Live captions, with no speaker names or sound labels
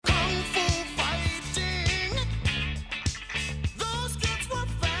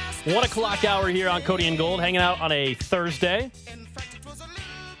1 o'clock hour here on Cody and Gold, hanging out on a Thursday.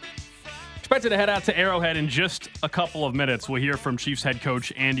 Expected to head out to Arrowhead in just a couple of minutes. We'll hear from Chiefs head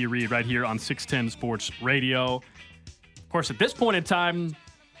coach Andy Reid right here on 610 Sports Radio. Of course, at this point in time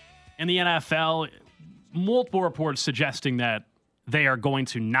in the NFL, multiple reports suggesting that they are going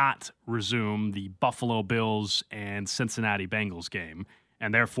to not resume the Buffalo Bills and Cincinnati Bengals game,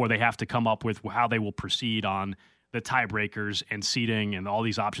 and therefore they have to come up with how they will proceed on the tiebreakers and seeding, and all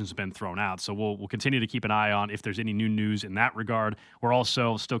these options have been thrown out. So we'll continue to keep an eye on if there's any new news in that regard. We're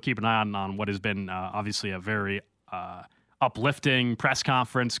also still keeping an eye on what has been obviously a very uplifting press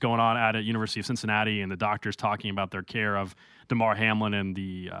conference going on at University of Cincinnati, and the doctors talking about their care of Damar Hamlin and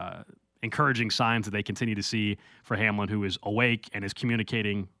the encouraging signs that they continue to see for Hamlin, who is awake and is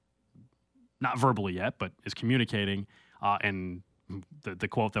communicating, not verbally yet, but is communicating. And the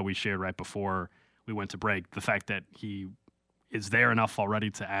quote that we shared right before we went to break, the fact that he is there enough already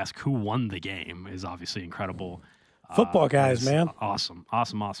to ask who won the game is obviously incredible. Football guys, man. Awesome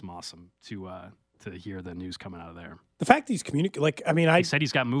to hear the news coming out of there. The fact that he's communicating, he said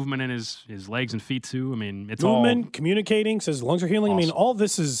he's got movement in his legs and feet too. I mean, it's movement, all communicating, says his lungs are healing. Awesome. I mean, all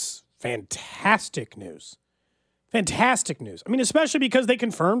this is fantastic news. Fantastic news. I mean, especially because they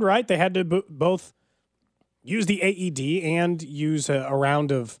confirmed, right? They had to both use the AED and use a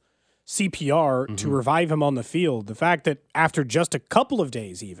round of CPR to revive him on the field. The fact that after just a couple of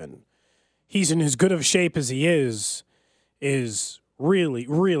days even, he's in as good of shape as he is really,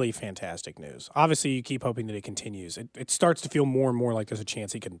 really fantastic news. Obviously, you keep hoping that it continues. It starts to feel more and more like there's a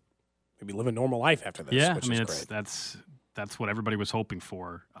chance he can maybe live a normal life after this, yeah, which I mean, is great. that's what everybody was hoping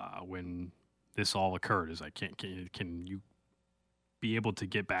for when this all occurred. Is like, can you be able to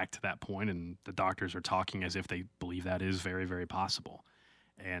get back to that point? And the doctors are talking as if they believe that is very, very possible.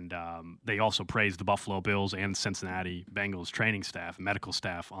 And they also praised the Buffalo Bills and Cincinnati Bengals training staff, medical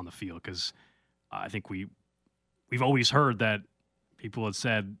staff on the field, because I think we've always heard that people had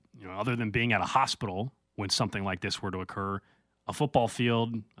said, other than being at a hospital when something like this were to occur, a football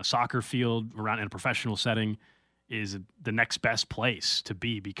field, a soccer field around in a professional setting is the next best place to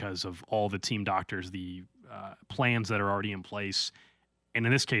be because of all the team doctors, the plans that are already in place. And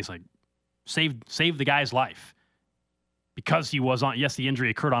in this case, like save the guy's life. Because he was on, yes, the injury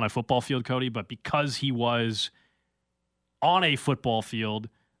occurred on a football field, Cody, but because he was on a football field,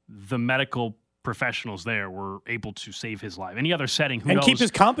 the medical professionals there were able to save his life. Any other setting, who knows? Keep his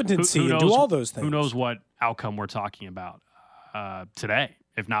competency who and knows, do all those things. Who knows what outcome we're talking about today,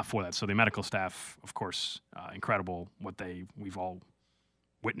 if not for that. So the medical staff, of course, incredible what we've all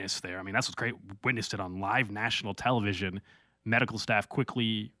witnessed there. I mean, that's what's great. Witnessed it on live national television. Medical staff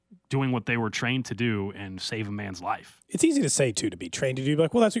quickly doing what they were trained to do and save a man's life. It's easy to say, too, to be trained to do.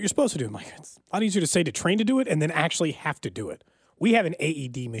 Like, well, that's what you're supposed to do. I'm like, it's a lot easier to say to train to do it and then actually have to do it. We have an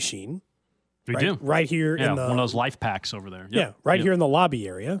AED machine. We do. Right here in the... one of those life packs over there. Yep. Yeah, right here in the lobby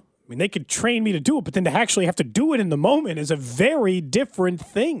area. I mean, they could train me to do it, but then to actually have to do it in the moment is a very different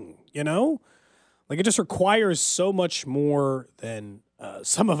thing, Like, it just requires so much more than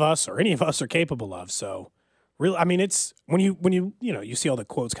some of us or any of us are capable of, so... Really, I mean, it's when you see all the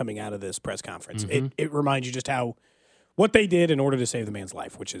quotes coming out of this press conference, it reminds you just what they did in order to save the man's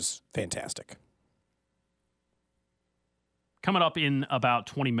life, which is fantastic. Coming up in about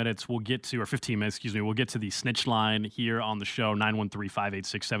 20 minutes, or 15 minutes, we'll get to the snitch line here on the show,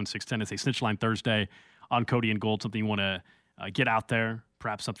 913-586-7610. It's a snitch line Thursday on Cody and Gold, something you want to get out there,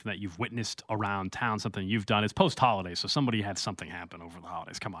 perhaps something that you've witnessed around town, something you've done. It's post-holiday, so somebody had something happen over the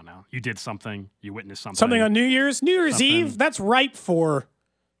holidays. Come on now. You did something. You witnessed something. Something on New Year's Eve? That's ripe for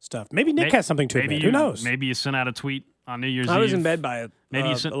stuff. Maybe Nick has something to admit. Who knows? Maybe you sent out a tweet on New Year's Eve. I was in bed by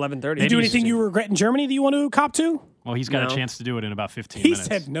 11:30. Did you do anything you regret in Germany that you want to cop to? Well, he's got a chance to do it in about 15 minutes. He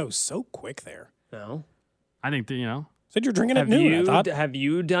said no so quick there. No. I think that, Said you're drinking at noon, I thought. Have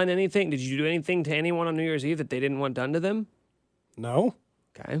you done anything? Did you do anything to anyone on New Year's Eve that they didn't want done to them? No.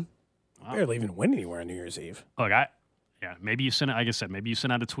 Okay. Wow. Barely even went anywhere on New Year's Eve. Look, maybe you sent, like I said, maybe you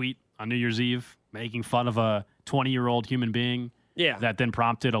sent out a tweet on New Year's Eve making fun of a 20-year-old human being. Yeah. That then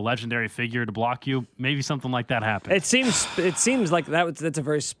prompted a legendary figure to block you. Maybe something like that happened. It seems like that's a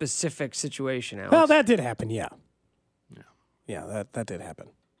very specific situation, Alex. Well, that did happen, yeah. Yeah, that did happen.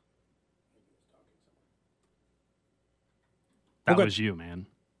 That was you, man.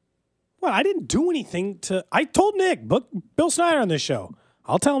 Well, I didn't do anything I told Nick, book Bill Snyder on this show.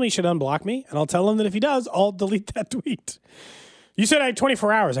 I'll tell him he should unblock me, and I'll tell him that if he does, I'll delete that tweet. You said I had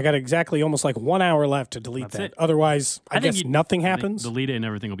 24 hours. I got exactly almost like 1 hour left to delete That's that. it. I guess nothing happens. Delete it and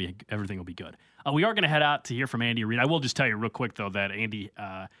everything will be good. We are going to head out to hear from Andy Reid. I will just tell you real quick, though, that Andy,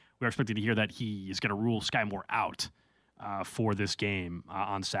 we're expecting to hear that he is going to rule Sky Moore out for this game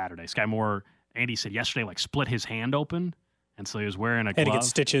on Saturday. Sky Moore, Andy said yesterday, split his hand open, and so he was wearing a glove. Had to get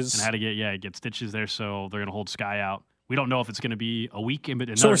stitches. And had to get stitches there, so they're going to hold Sky out. We don't know if it's going to be a week.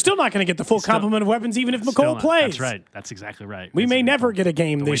 So we're still not going to get the full complement of weapons, even if McColl plays. That's right. That's exactly right. We may never get a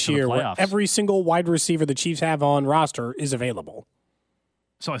game this year where every single wide receiver the Chiefs have on roster is available.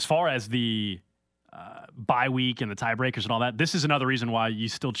 So as far as the bye week and the tiebreakers and all that, this is another reason why you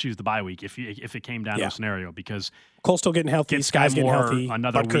still choose the bye week if it came down to a scenario, because Cole's still getting healthy, Sky's getting healthy,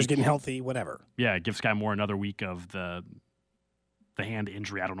 Butker's getting healthy, whatever. Yeah, give Sky Moore another week of the hand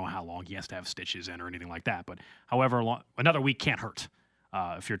injury. I don't know how long he has to have stitches in or anything like that, but however long, another week can't hurt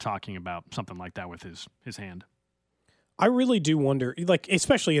if you're talking about something like that with his hand. I really do wonder,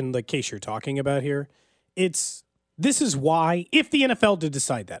 especially in the case you're talking about here, this is why, if the NFL did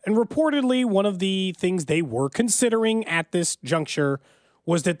decide that, and reportedly one of the things they were considering at this juncture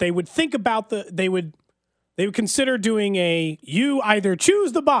was that they would think about they would consider doing you either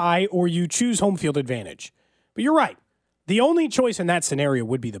choose the bye or you choose home field advantage. But you're right. The only choice in that scenario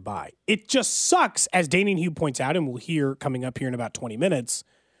would be the bye. It just sucks, as Dane and Hugh points out, and we'll hear coming up here in about 20 minutes.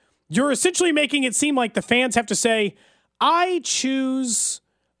 You're essentially making it seem like the fans have to say, I choose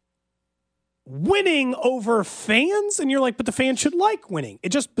winning over fans, and you're like, but the fans should like winning.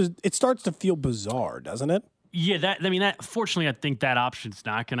 It starts to feel bizarre, doesn't it? Yeah, that fortunately, I think that option's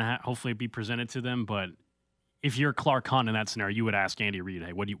not going to hopefully be presented to them. But if you're Clark Hunt in that scenario, you would ask Andy Reid,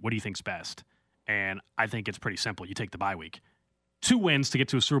 hey, what do you think's best? And I think it's pretty simple. You take the bye week. 2 wins to get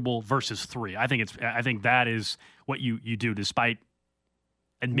to a Super Bowl versus 3. I think that is what you do, despite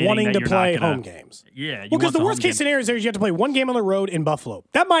admitting wanting that to you're play not gonna, home games. Yeah. Well, because the worst case scenario is you have to play one game on the road in Buffalo.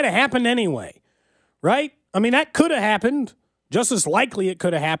 That might have happened anyway, right? I mean, that could have happened. Just as likely it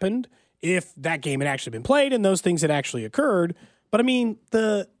could have happened if that game had actually been played and those things had actually occurred. But I mean,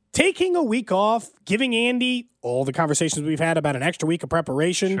 the taking a week off, giving Andy all the conversations we've had about an extra week of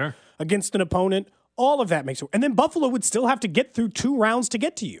preparation against an opponent, all of that makes it. And then Buffalo would still have to get through 2 rounds to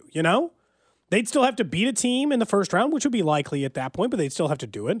get to you, you know? They'd still have to beat a team in the first round, which would be likely at that point, but they'd still have to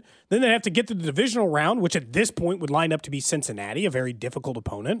do it. Then they'd have to get to the divisional round, which at this point would line up to be Cincinnati, a very difficult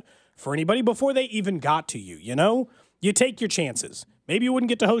opponent for anybody, before they even got to you, you know? You take your chances. Maybe you wouldn't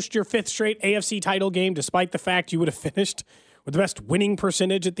get to host your 5th straight AFC title game, despite the fact you would have finished with the best winning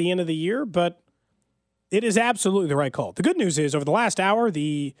percentage at the end of the year, but it is absolutely the right call. The good news is, over the last hour,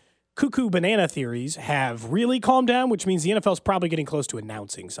 the cuckoo banana theories have really calmed down, which means the NFL is probably getting close to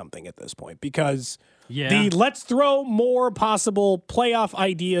announcing something at this point, because let's throw more possible playoff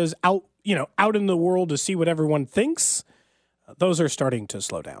ideas out in the world to see what everyone thinks. Those are starting to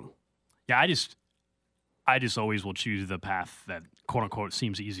slow down. Yeah, I just always will choose the path that, quote unquote,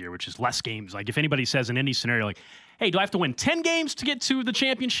 seems easier, which is less games. Like, if anybody says in any scenario, like, hey, do I have to win 10 games to get to the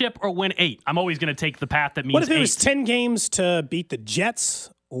championship or win 8? I'm always going to take the path that means 8. What if it was 10 games to beat the Jets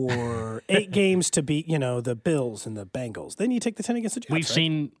or 8 games to beat, the Bills and the Bengals? Then you take the 10 against the Jets.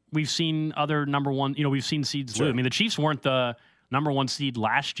 We've seen other number one, we've seen seeds lose. I mean, the Chiefs weren't the number 1 seed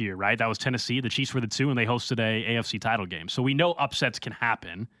last year, right? That was Tennessee. The Chiefs were the 2, and they hosted a AFC title game. So we know upsets can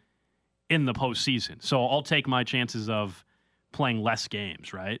happen in the postseason. So I'll take my chances of playing less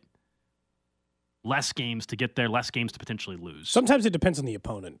games, right? Less games to get there, less games to potentially lose. Sometimes it depends on the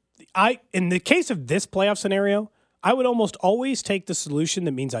opponent. In the case of this playoff scenario, I would almost always take the solution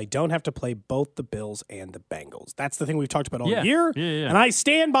that means I don't have to play both the Bills and the Bengals. That's the thing we've talked about all year. Yeah. And I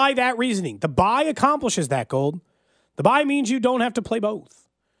stand by that reasoning. The bye accomplishes that, Gold. The bye means you don't have to play both.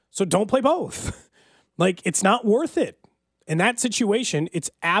 So don't play both. It's not worth it. In that situation, it's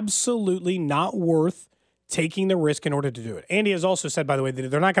absolutely not worth taking the risk in order to do it. Andy has also said, by the way, that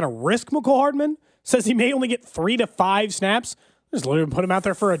they're not going to risk McCole Hardman. Says he may only get 3 to 5 snaps. Just literally put him out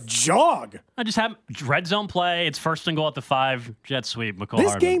there for a jog. I just have red zone play. It's 1st and goal at the 5. Jet sweep, McCole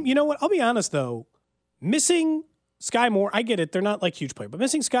This Hardman. game, you know what? I'll be honest, though. Missing Sky Moore, I get it. They're not huge play. But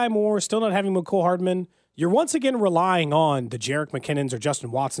missing Sky Moore, still not having McCole Hardman, you're once again relying on the Jerick McKinnons or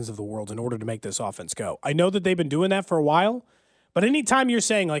Justin Watsons of the world in order to make this offense go. I know that they've been doing that for a while. But anytime you're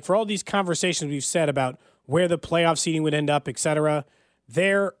saying, for all these conversations we've said about where the playoff seeding would end up, et cetera,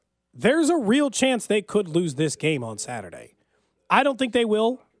 there's a real chance they could lose this game on Saturday. I don't think they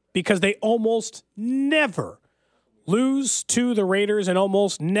will, because they almost never lose to the Raiders and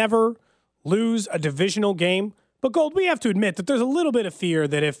almost never lose a divisional game. But, Gold, we have to admit that there's a little bit of fear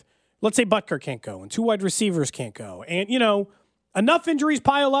that if, let's say, Butker can't go and 2 wide receivers can't go, and, enough injuries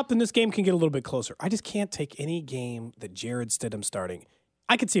pile up, then this game can get a little bit closer. I just can't take any game that Jared Stidham starting.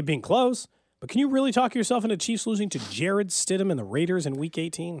 I could see it being close, but can you really talk yourself into Chiefs losing to Jared Stidham and the Raiders in Week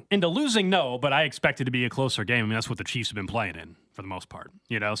 18? Into losing, no, but I expect it to be a closer game. I mean, that's what the Chiefs have been playing in. for the most part.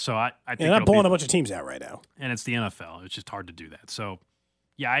 So I think They're not it'll blowing be, a bunch of teams out right now. and it's the NFL. It's just hard to do that. So,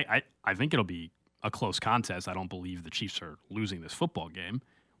 yeah, I think it'll be a close contest. I don't believe the Chiefs are losing this football game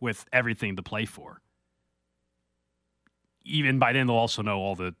with everything to play for. Even by then, they'll also know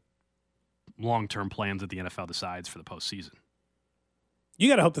all the long-term plans that the NFL decides for the postseason. You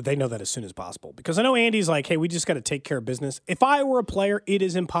got to hope that they know that as soon as possible, because I know Andy's like, hey, we just got to take care of business. If I were a player, it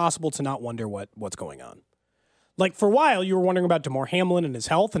is impossible to not wonder what's going on. Like, for a while, you were wondering about Damar Hamlin and his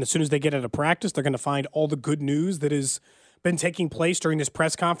health, and as soon as they get out of practice, they're going to find all the good news that has been taking place during this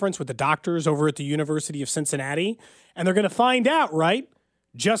press conference with the doctors over at the University of Cincinnati, and they're going to find out, right?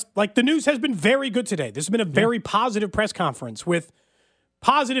 Just like the news has been very good today. This has been a very positive press conference with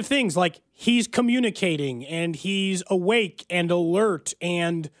positive things like he's communicating and he's awake and alert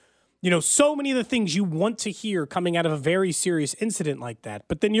and, so many of the things you want to hear coming out of a very serious incident like that.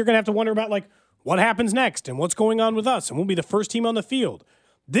 But then you're going to have to wonder about, like, what happens next and what's going on with us and we'll be the first team on the field.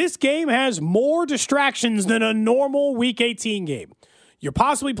 This game has more distractions than a normal Week 18 game. You're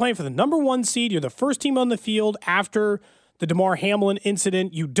possibly playing for the number 1 seed. You're the first team on the field after the Damar Hamlin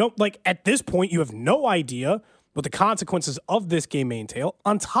incident. You don't, at this point, you have no idea what the consequences of this game may entail,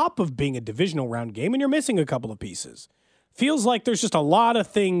 on top of being a divisional round game, and you're missing a couple of pieces. Feels like there's just a lot of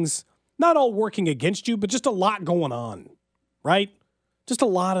things, not all working against you, but just a lot going on, right? Just a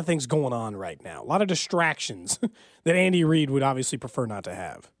lot of things going on right now. A lot of distractions that Andy Reid would obviously prefer not to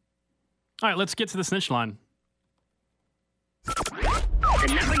have. All right, let's get to the snitch line.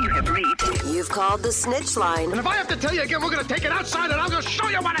 The number you have reached. You've called the snitch line. And if I have to tell you again, we're going to take it outside and I'm going to show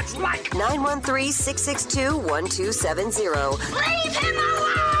you what it's like. 913-662-1270. Leave him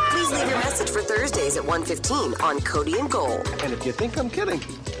alone! Please leave your message for Thursdays at 1:15 on Cody and Gold. And if you think I'm kidding,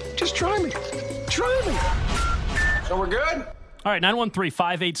 just try me. Try me. So we're good? All right,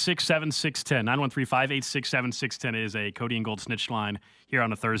 913-586-7610. 913-586-7610 is a Cody and Gold snitch line here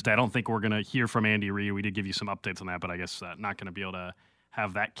on a Thursday. I don't think we're going to hear from Andy Reid. We did give you some updates on that, but I guess not going to be able to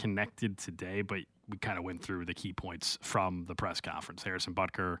have that connected today. But we kind of went through the key points from the press conference. Harrison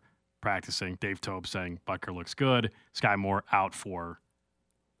Butker practicing. Dave Toub saying Butker looks good. Sky Moore out for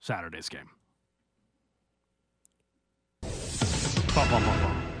Saturday's game. Bum, bum, bum,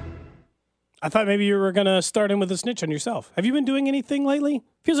 bum. I thought maybe you were going to start in with a snitch on yourself. Have you been doing anything lately?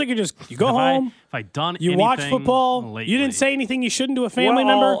 Feels like you go home. Have I done you anything watch football. lately? You didn't say anything you shouldn't to a family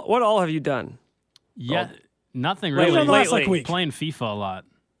member. What all have you done? Yeah, nothing Lately. really. Last, like, week. Playing FIFA a lot.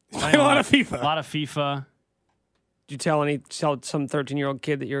 Playing a lot of FIFA. A lot of FIFA. Did you tell some 13-year-old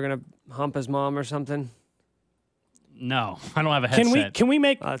kid that you're gonna hump his mom or something? No, I don't have a headset. Can we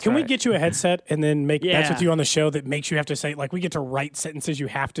right. get you a headset and then make bets Yeah. with you on the show that makes you have to say, like, we get to write sentences you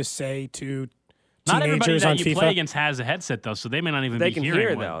have to say to Not everybody teenagers that on you FIFA? play against has a headset though, so they may not even They be can hearing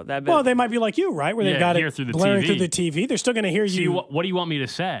hear what- though. Well, they might be like you, right? Where they've Yeah, got hear it through the blaring TV. through the TV. They're still going to hear See, you. what do you want me to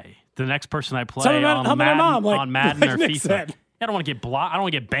say? The next person I play Something about on humping Madden, their mom, like- on Madden like or Nick FIFA. said. I don't want to get blocked. I don't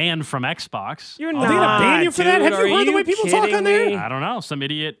want to get banned from Xbox. You're Are not. they going to ban you for that? dude, Have you are heard the way people talk kidding on there? me? I don't know. Some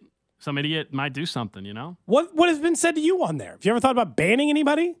idiot might do something. What has been said to you on there? Have you ever thought about banning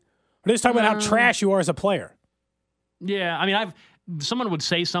anybody? Or just talking about how trash you are as a player? Yeah, I mean, someone would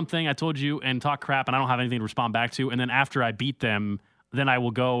say something, I told you, and talk crap, and I don't have anything to respond back to. And then after I beat them, then I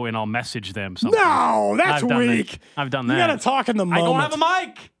will go and I'll message them something. No, that's I've done that. weak. I've done You that. got to talk in the I moment. don't have a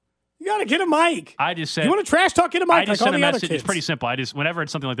mic. You got to get a mic. I just said. You want to trash talk, get a mic I like just all send a the other message. kids. It's pretty simple. Whenever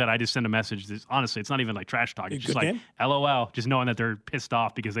it's something like that, I just send a message. Honestly, it's not even like trash talk. It's just good like game? LOL, just knowing that they're pissed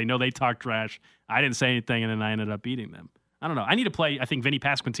off because they know they talk trash. I didn't say anything, and then I ended up beating them. I don't know. I need to play, I think, Vinny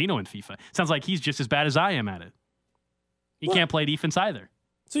Pasquantino in FIFA. Sounds like he's just as bad as I am at it. He can't play defense either.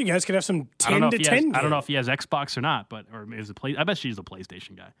 So you guys could have some I don't 10 to 10. I don't know if he has Xbox or not, or is I bet she's a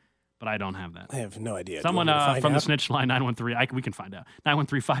PlayStation guy, but I don't have that. I have no idea. Do you Someone want me to find from the out? snitch line, 913, we can find out.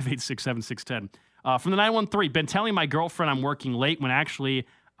 913-586-7610. From the 913, been telling my girlfriend I'm working late when actually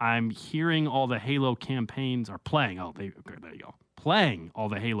I'm hearing all the Halo campaigns are playing. Oh, there you go. Playing all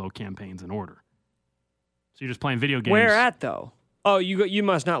the Halo campaigns in order. So you're just playing video games. Where at though? Oh, you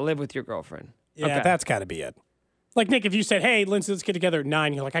must not live with your girlfriend. Yeah, Okay. that's got to be it. Like, Nick, if you said, hey, Lindsay, let's get together at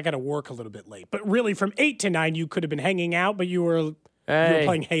 9, you're like, I got to work a little bit late. But really, from 8 to 9, you could have been hanging out, but you were Hey.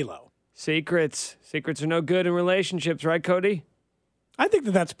 playing Halo. Secrets are no good in relationships, right, Cody? I think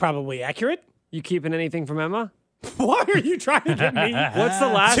that's probably accurate. You keeping anything from Emma? Why are you trying to get me? What's the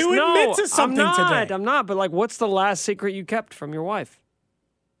last? To no, admit to something I'm not. today. I'm not. But like, what's the last secret you kept from your wife?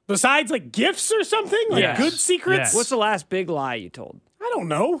 Besides, like, gifts or something? Like, Yes. good secrets? Yes. What's the last big lie you told? I don't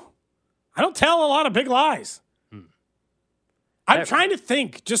know. I don't tell a lot of big lies. I'm trying to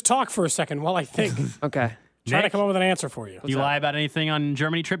think. Just talk for a second while I think. Okay. Trying to Nick? come up with an answer for you. You lie about anything on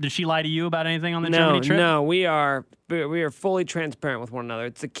Germany trip? Did she lie to you about anything on the Germany trip? No, we are fully transparent with one another.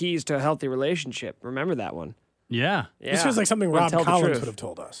 It's the keys to a healthy relationship. Remember that one. Yeah. Yeah. This feels like something Wanna Rob tell the Collins truth. would have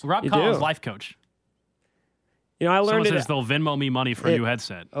told us. Rob You Collins, do. life coach. You know, I Someone learned says it. they'll Venmo me money for a new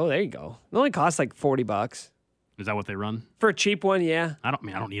headset. Oh, there you go. It only costs like $40 Is that what they run? for a cheap one. Yeah. I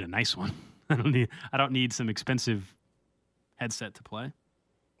don't need a nice one. I don't need some expensive headset to play.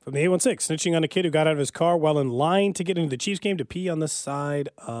 From the 816, snitching on a kid who got out of his car while in line to get into the Chiefs game to pee on the side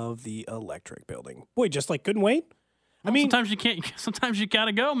of the electric building. Boy, just like couldn't wait. I mean, Sometimes you can't. Sometimes you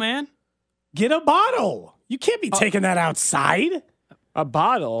gotta go, man. get a bottle. You can't be taking that outside. A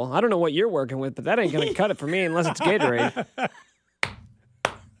bottle. I don't know what you're working with, but that ain't gonna cut it for me unless it's Gatorade.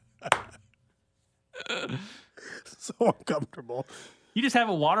 So uncomfortable. You just have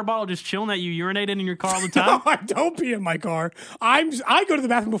a water bottle just chilling that you urinate in your car all the No, time. I don't pee in my car. I go to the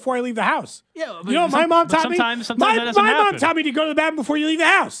bathroom before I leave the house. Yeah, You know what my mom but taught me? sometimes that my doesn't mom happen. taught me to go to the bathroom before you leave the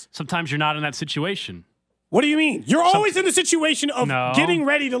house. Sometimes you're not in that situation. What do you mean? You're always in the situation of No. getting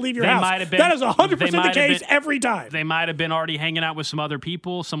ready to leave your They house. might have been- That is they 100% the might have case been- every time. They might have been already hanging out with some other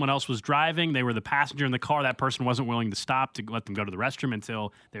people. Someone else was driving. They were the passenger in the car. That person wasn't willing to stop to let them go to the restroom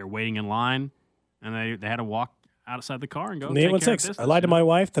until they were waiting in line, and they had to walk outside the car and go. From the take care of 816, business, I lied to you know? my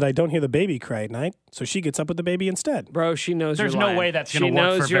wife that I don't hear the baby cry at night, so she gets up with the baby instead. Bro, she knows There's you're no lying. way that's She going to work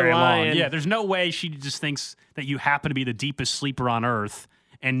knows for you're very lying. long. Yeah, there's no way she just thinks that you happen to be the deepest sleeper on earth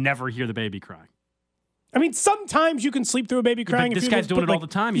and never hear the baby crying. I mean, sometimes you can sleep through a baby crying. but if this you guy's doing it all the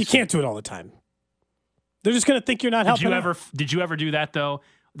time, you You can't do it all the time. They're just going to think you're not helping. Did you ever do that though?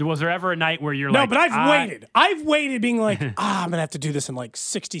 Was there ever a night where you're No, like, but I've waited. I've waited being like, I'm going to have to do this in like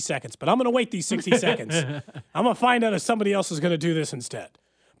 60 seconds, but I'm going to wait these 60 seconds. I'm going to find out if somebody else is going to do this instead.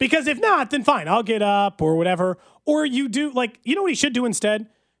 Because if not, then fine, I'll get up or whatever. Or you do, like, you know what he should do instead?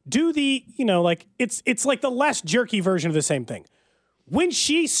 Do the, like, it's like the less jerky version of the same thing. When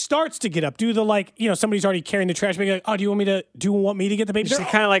she starts to get up, do the, like, somebody's already carrying the trash bag, like, oh, do you want me to get the baby? She's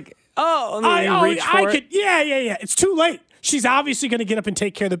kind of like, let me reach for it. Yeah. It's too late. She's obviously going to get up and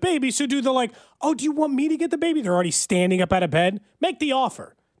take care of the baby. So do the like, oh, do you want me to get the baby? They're already standing up out of bed. Make the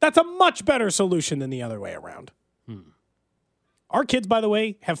offer. That's a much better solution than the other way around. Our kids, by the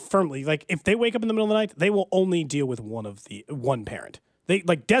way, have firmly, like, if they wake up in the middle of the night, they will only deal with one parent. They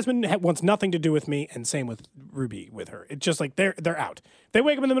like Desmond wants nothing to do with me, and same with Ruby with her. It's just like they're out. If they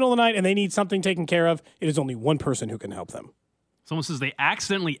wake up in the middle of the night and they need something taken care of, it is only one person who can help them. Someone says they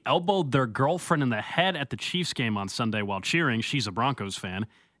accidentally elbowed their girlfriend in the head at the Chiefs game on Sunday while cheering. She's a Broncos fan.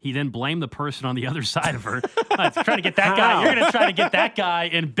 He then blamed the person on the other side of her. Trying to get that guy. You're going to try to get that guy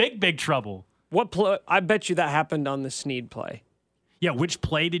in big trouble. What play? I bet you that happened on the Snead play. Yeah, which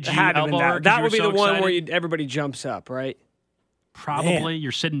play did you Had to have been elbow her? that. 'Cause That you would were be so the one excited? where everybody jumps up, right? Probably.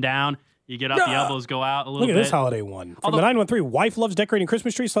 You're sitting down. You get up, the elbows go out a little Look bit. at this holiday one. From the 913, wife loves decorating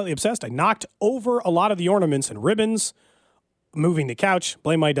Christmas tree, slightly obsessed. I knocked over a lot of the ornaments and ribbons. Moving the couch,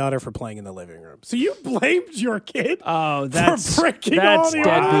 blame my daughter for playing in the living room. So you blamed your kid Oh, that's for breaking all the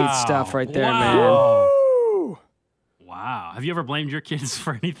deadbeat ornaments? stuff right there, Wow. Ooh. Wow. Have you ever blamed your kids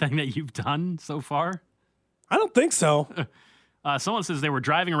for anything that you've done so far? I don't think so. Someone says they were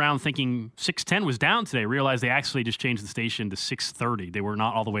driving around thinking 610 was down today. Realized they actually just changed the station to 630. They were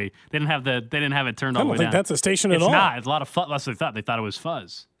not all the way. They didn't have it turned I all the don't way think down. that's a station at It's all. not. It's a lot of fuzz. That's what they thought. They thought it was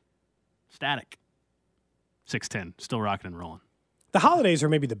fuzz. Static. 610. Still rocking and rolling. The holidays are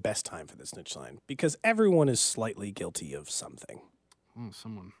maybe the best time for the snitch line because everyone is slightly guilty of something. Oh,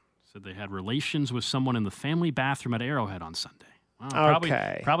 someone said they had relations with someone in the family bathroom at Arrowhead on Sunday. Wow,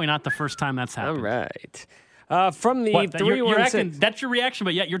 Okay. Probably not the first time that's All happened. right. From the What, you're acting, 316. that's your reaction,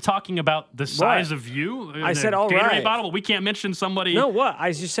 but yet you're talking about the size of you. I said all Gatorade right. bottle, but we can't mention somebody. No, what?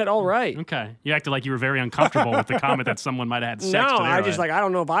 I just said all right. Okay. You acted like you were very uncomfortable with the comment that someone might have had sex. No, to I just Arrowhead. I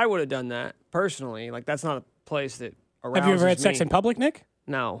don't know if I would have done that personally. Like that's not a place that arouses Have you ever had sex me. in public, Nick?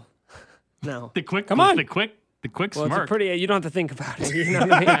 No, no. the quick. Come on. The quick Well, it's a smirk. pretty. You don't have to think about it. You know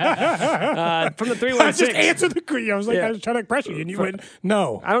what I mean? From the I just 316. answered the question. I was like, Yeah. I was trying to pressure you, and you went,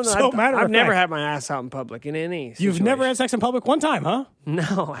 no. I don't know. So I've never had my ass out in public in any. You've never situation. had sex in public one time, huh?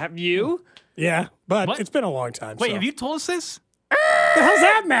 No, have you? Yeah, but What? it's been a long time. Wait, so. have you told us this? The hell's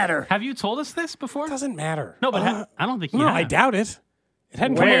that matter? Have you told us this before? Doesn't matter. No, but I don't think you no, have. I doubt it. It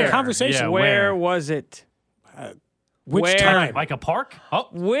hadn't come up in Where? conversation. Yeah, Where where? was it? Which Where? time? Like a park? Oh.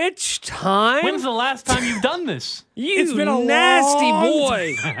 Which time? When's the last time you've done this? You It's been a nasty long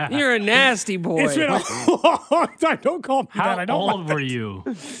boy. You're a nasty boy. It's been a long time. Don't call me How that. I don't old like were that. you?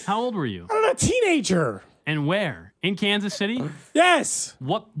 How old were you? I'm a teenager. And where? In Kansas City? Yes.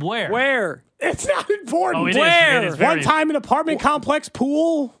 Where? Where? It's not important. Oh, it is. Where? It is very One time in apartment complex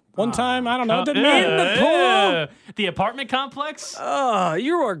pool. One time, I don't know. It didn't In the pool? The apartment complex? Oh,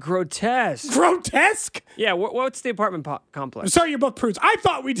 you are grotesque. Grotesque? Yeah, what's the apartment complex? Sorry, you're both prudes. I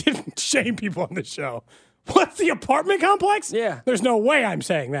thought we didn't shame people on the show. What's the apartment complex? Yeah. There's no way I'm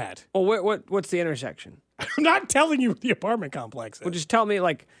saying that. Well, what's the intersection? I'm not telling you what the apartment complex is. Well, just tell me,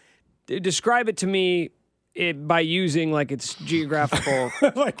 describe it to me by using, its geographical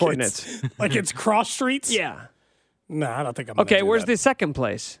like coordinates. It's cross streets? Yeah. No, I don't think I'm gonna Okay, do where's that. the second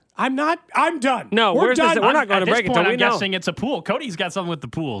place? I'm done. No, we're where's done. this? We're not going At to this break point, until we I'm know. guessing it's a pool. Cody's got something with the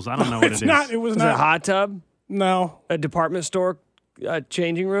pools. I don't know what it It's is. not. It was Was it a not. hot tub? No. A department store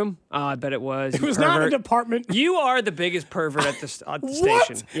changing room? Oh, I bet it was. It was not a department. You are the biggest pervert at the What?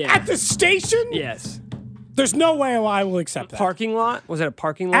 station. Yeah. At the station? Yes. There's no way I will accept that. Parking lot? Was it a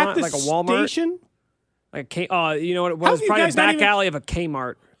parking At lot? the Like a Walmart? station? Like you know what it How was? have you Probably a guys not back even- alley of a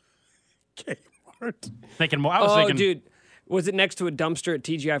Kmart. Kmart. Thinking more. I was Oh, thinking. dude. Was it next to a dumpster at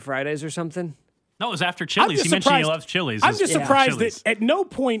TGI Fridays or something? No, it was after I'm Chili's. just He mentioned he surprised- loves Chili's. I'm just Yeah. surprised Chili's. that at no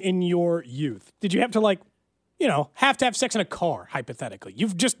point in your youth did you have to have to have sex in a car, hypothetically.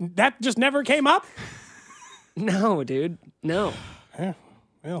 That just never came up? No, dude. No.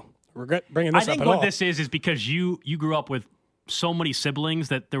 Well, regret bringing I this up think at what all. this is because you grew up with so many siblings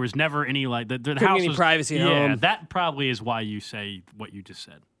that there was never any the be house any was, privacy at Yeah, home. that probably is why you say what you just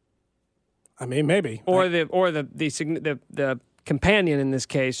said. I mean, maybe. Or the companion in this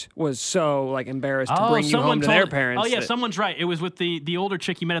case was so embarrassed to bring you home to their parents. Oh yeah, that- someone's right. It was with the older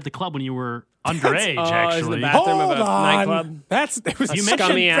chick you met at the club when you were underage. Oh, it was in actually, the bathroom Hold of a on. nightclub. It was you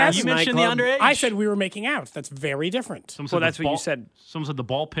scummy mentioned, ass you mentioned the nightclub. underage. I said we were making out. That's very different. Someone said Well, the that's what you said. Someone said the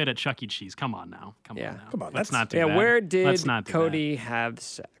ball pit at Chuck E. Cheese. Come on now. Come Yeah. on now. Come on, Let's that's- not do Yeah, that. where Let's did not do Cody have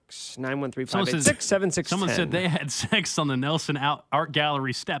sex? 913 Someone says- 586 Someone said they had sex on the Nelson Art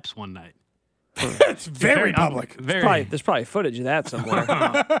Gallery steps one night. It's very public. Very. There's probably footage of that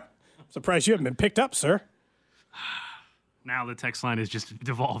somewhere. Surprised you haven't been picked up, sir. Now the text line has just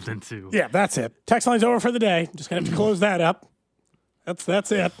devolved into. Yeah, that's it. Text line's over for the day. Just gonna have to close that up.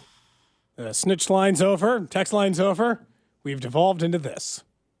 That's it. Snitch line's over. Text line's over. We've devolved into this.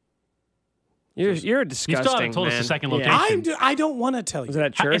 You're You disgusting, still haven't told us man. the second Yeah. location. I don't want to tell you. Was it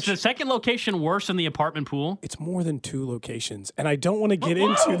at Is church? the second location worse than the apartment pool? It's more than 2 locations, and I don't want to get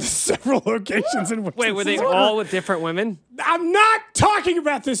into the several locations in which. Wait, this were they is all with different women? I'm not talking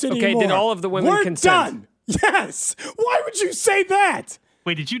about this anymore. did all of the women We're consent? done. Yes. Why would you say that?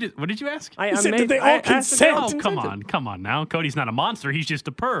 Wait, what did you ask? I said, made- did they all I asked if they consent? all Oh, come consented. on now. Cody's not a monster. He's just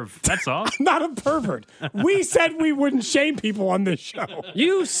a perv. That's all. Not a pervert. We said we wouldn't shame people on this show.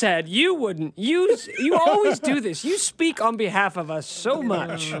 You said you wouldn't. You always do this. You speak on behalf of us so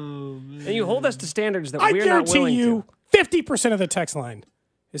much, and you hold us to standards that I we're not guarantee willing you, to. 50% of the text line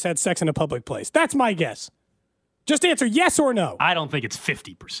has had sex in a public place. That's my guess. Just answer yes or no. I don't think it's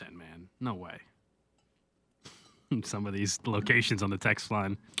 50%, man. No way. Some of these locations on the text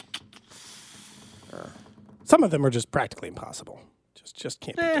line. Some of them are just practically impossible. Just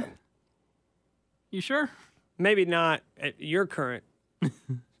can't be done. You sure? Maybe not at your current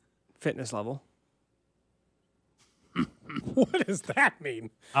fitness level. What does that mean?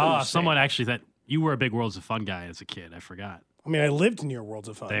 Oh, someone actually said you were a big Worlds of Fun guy as a kid. I forgot. I mean, I lived near Worlds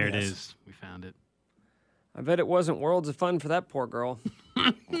of Fun. There it yes. is. We found it. I bet it wasn't worlds of fun for that poor girl.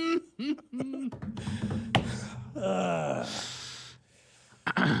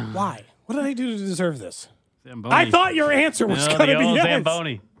 Why? What did I do to deserve this? Zamboni. I thought your answer was No, going to the be old yes.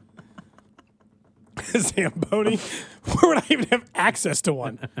 Zamboni. Zamboni? Where would I even have access to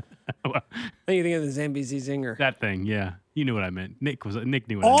one? I think you think of the Zambezi Zinger. That thing, yeah. You knew what I meant. Nick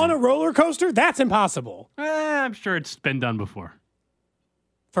knew what On I a meant. roller coaster? That's impossible. I'm sure it's been done before.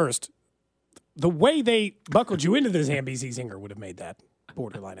 First, the way they buckled you into the Zambezi Zinger would have made that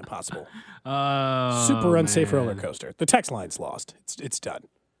borderline impossible. Super unsafe roller coaster. The text line's lost. It's done.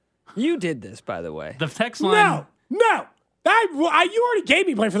 You did this, by the way. The text line. No. You already gave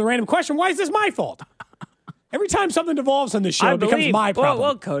me blame for the random question. Why is this my fault? Every time something devolves on this show, it becomes my problem.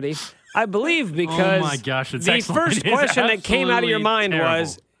 Well, Cody, I believe because my gosh, the the text line first is question that came out of your absolutely mind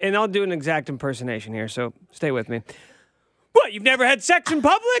was, terrible. and I'll do an exact impersonation here, so stay with me. What, you've never had sex in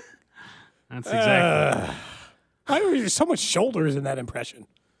public? That's exactly. Why are there so much shoulders in that impression?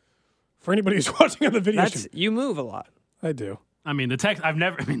 For anybody who's watching on the video That's stream. you move a lot. I do.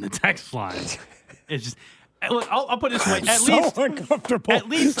 The text line. It's just. Look, I'll put it this way. At so least, uncomfortable. at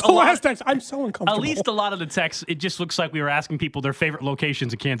least the a lot- last text, I'm so uncomfortable. at least a lot of the text, it just looks like we were asking people their favorite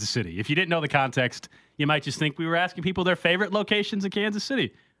locations in Kansas City. If you didn't know the context, you might just think we were asking people their favorite locations in Kansas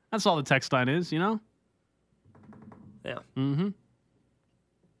City. That's all the text line is, you know? Yeah.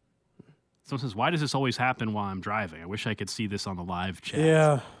 Someone says, why does this always happen while I'm driving? I wish I could see this on the live chat.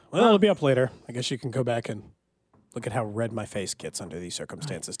 Yeah. Well, it'll be up later. I guess you can go back and look at how red my face gets under these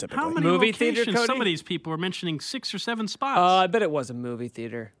circumstances typically. How many Movie locations? theater, Cody? Some of these people are mentioning 6 or 7 spots. I bet it was a movie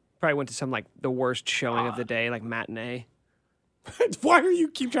theater. Probably went to some like the worst showing of the day, like matinee. Why are you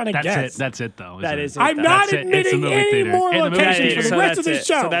keep trying to That's guess? it. That's it, though. That isn't is it? it. I'm though. not That's it. It's a admitting movie any theater. more In the movie locations theater. for the So rest of that's the it.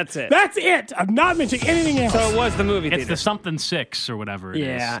 show. So that's it. That's it. I'm not mentioning anything else. So it was the movie It's theater. the something 6 or whatever it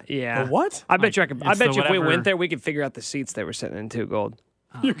is. Yeah. The what? I bet you I could. I It's bet the you if we whatever- went there, we could figure out the seats they were sitting in too. Gold.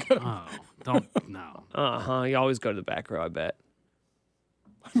 Oh, don't, no. You always go to the back row. I bet.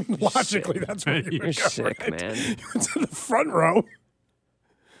 Logically, that's where you You're would go, sick, right? man. It's in the front row.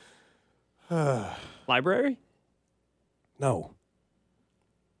 Library? No.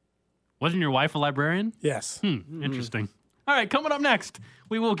 Wasn't your wife a librarian? Yes. Interesting. All right, coming up next,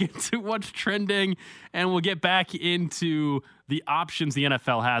 we will get to what's trending, and we'll get back into the options the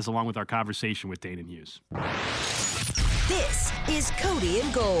NFL has, along with our conversation with Dayton Hughes. This is Cody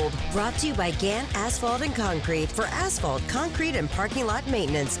and Gold, brought to you by Gann Asphalt and Concrete. For asphalt, concrete, and parking lot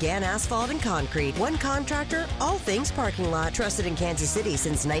maintenance, Gann Asphalt and Concrete. One contractor, all things parking lot. Trusted in Kansas City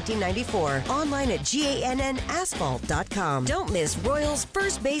since 1994. Online at GANNasphalt.com. Don't miss Royals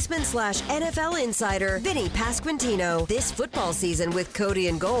first baseman / NFL insider, Vinny Pasquantino. This football season with Cody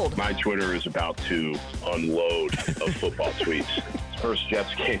and Gold. My Twitter is about to unload of football tweets. First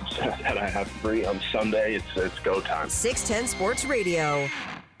Jets game that I have free on Sunday. It's go time. 610 Sports Radio.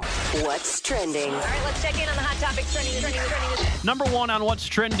 What's trending? All right, let's check in on the hot topics trending. Number 1 on what's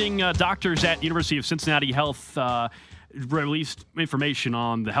trending, doctors at University of Cincinnati Health released information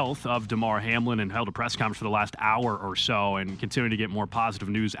on the health of Damar Hamlin and held a press conference for the last hour or so and continuing to get more positive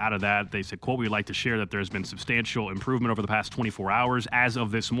news out of that. They said, quote, we'd like to share that there's been substantial improvement over the past 24 hours. As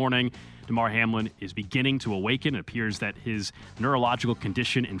of this morning, Damar Hamlin is beginning to awaken. It appears that his neurological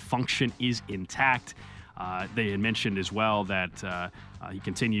condition and function is intact. They had mentioned as well that he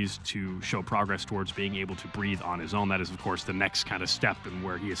continues to show progress towards being able to breathe on his own. That is, of course, the next kind of step in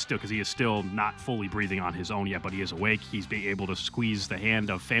where he is still, because he is still not fully breathing on his own yet, but he is awake. He's being able to squeeze the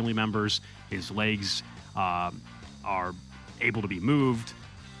hand of family members. His legs are able to be moved.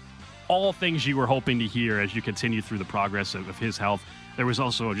 All things you were hoping to hear as you continue through the progress of his health. There was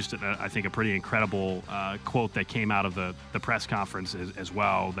also just, I think, a pretty incredible quote that came out of the press conference as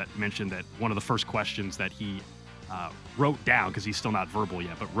well that mentioned that one of the first questions that he wrote down, because he's still not verbal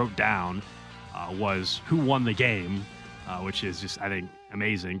yet, but wrote down was who won the game, which is just, I think,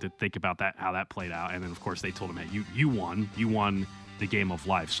 amazing to think about that, how that played out. And then, of course, they told him, hey, you won the game of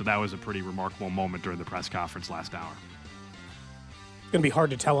life. So that was a pretty remarkable moment during the press conference last hour. It's going to be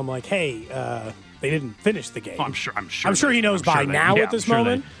hard to tell him, like, hey, they didn't finish the game. Oh, I'm sure he knows by now at this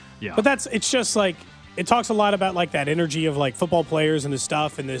moment. Yeah. But it's just like, it talks a lot about like that energy of like football players and this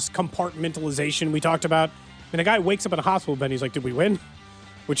stuff and this compartmentalization we talked about. And a guy wakes up in a hospital bed and he's like, did we win?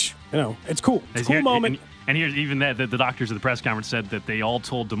 Which, it's cool. It's a cool moment. And here's even that the doctors at the press conference said that they all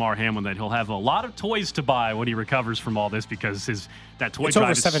told Damar Hamlin that he'll have a lot of toys to buy when he recovers from all this, because that toy It's drive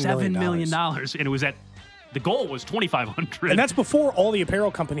over is $7 million. And it was the goal was $2,500. And that's before all the apparel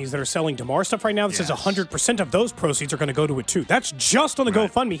companies that are selling Damar stuff right now that says 100% of those proceeds are going to go to it too. That's just on the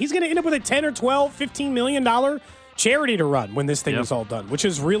GoFundMe. He's going to end up with a $10 or $12, $15 million charity to run when this thing is all done, which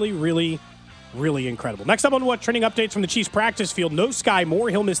is really, really, really incredible. Next up on what trending updates from the Chiefs practice field. No Sky Moore.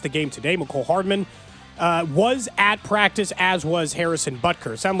 He'll miss the game today. McCole Hardman was at practice, as was Harrison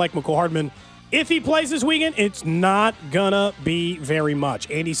Butker. Sound like McCole Hardman, if he plays this weekend, it's not going to be very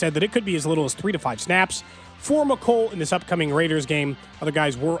much. Andy said that it could be as little as 3 to 5 snaps for McCole in this upcoming Raiders game. Other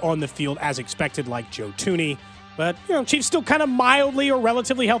guys were on the field as expected, like Joe Thuney. But, Chiefs still kind of mildly or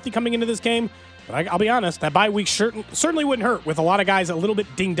relatively healthy coming into this game. But I'll be honest, that bye week certainly wouldn't hurt, with a lot of guys a little bit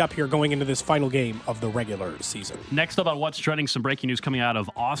dinged up here going into this final game of the regular season. Next up on What's Trending, some breaking news coming out of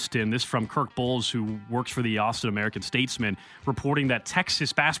Austin. This from Kirk Bowles, who works for the Austin American-Statesman, reporting that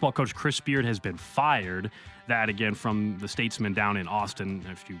Texas basketball coach Chris Beard has been fired. That, again, from the Statesman down in Austin.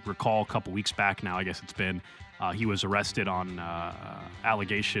 If you recall, a couple weeks back now, I guess it's been, he was arrested on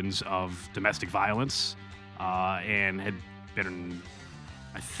allegations of domestic violence and had been,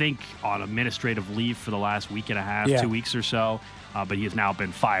 I think, on administrative leave for the last week and a half, 2 weeks or so. But he has now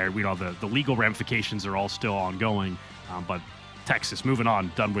been fired. We know the legal ramifications are all still ongoing. But Texas, moving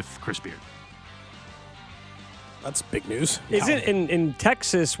on, done with Chris Beard. That's big news. Is it in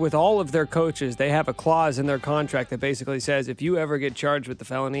Texas, with all of their coaches, they have a clause in their contract that basically says if you ever get charged with the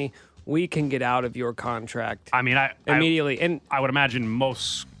felony, we can get out of your contract. I mean, immediately. And I would imagine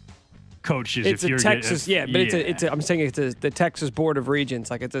most coaches, it's if you're Texas, but I'm saying it's the Texas Board of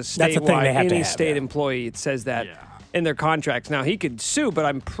Regents, like it's a statewide, That's the thing they have to any have, state employee, it says that. Yeah. in their contracts. Now, he could sue, but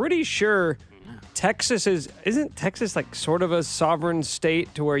I'm pretty sure Texas isn't Texas like sort of a sovereign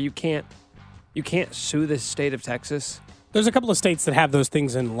state to where you can't sue the state of Texas? There's a couple of states that have those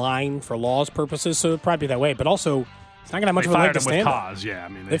things in line for laws purposes, so it'd probably be that way. But also, it's not going to have much of a leg to stand on. They fired him with cause, yeah. I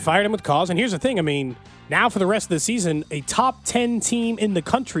mean, they fired him with cause. And here's the thing. I mean, now for the rest of the season, a top 10 team in the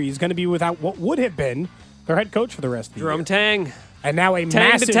country is going to be without what would have been their head coach for the rest of the year. Jerome Tang. And now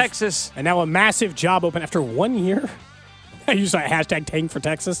Tang to Texas. And now a massive job open after 1 year. You saw hashtag Tang for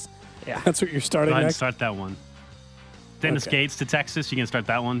Texas. Yeah. That's what you're starting Go ahead and next? start that one. Dennis Gates to Texas. You can start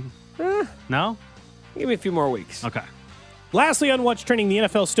that one? No? Give me a few more weeks. Okay. Lastly, on What's Trending, the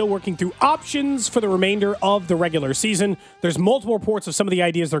NFL is still working through options for the remainder of the regular season. There's multiple reports of some of the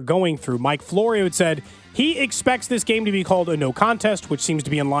ideas they're going through. Mike Florio had said he expects this game to be called a no contest, which seems to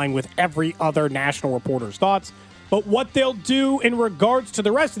be in line with every other national reporter's thoughts. But what they'll do in regards to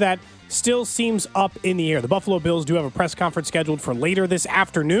the rest of that still seems up in the air. The Buffalo Bills do have a press conference scheduled for later this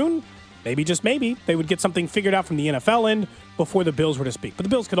afternoon. Maybe, just maybe, they would get something figured out from the NFL end before the Bills were to speak. But the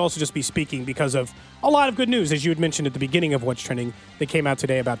Bills could also just be speaking because of a lot of good news, as you had mentioned at the beginning of What's Trending, that came out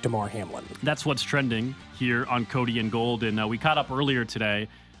today about Damar Hamlin. That's what's trending here on Cody and Gold. And we caught up earlier today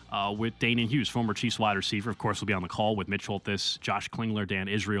with Danan Hughes, former Chiefs wide receiver. Of course, we'll be on the call with Mitch Holthus, Josh Klingler, Dan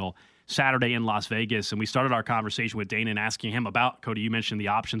Israel, Saturday in Las Vegas. And we started our conversation with Danan asking him about, Cody, you mentioned the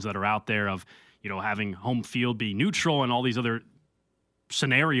options that are out there of, having home field be neutral and all these other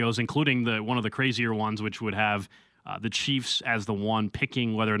scenarios, including one of the crazier ones, which would have the Chiefs as the one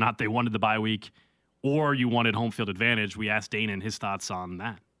picking whether or not they wanted the bye week or you wanted home field advantage. We asked Danan his thoughts on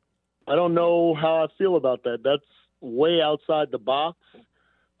that. I don't know how I feel about that. That's way outside the box.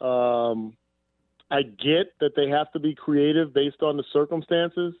 I get that they have to be creative based on the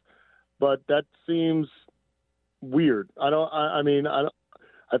circumstances, but that seems weird. I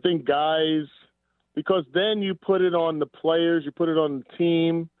think guys, because then you put it on the players, you put it on the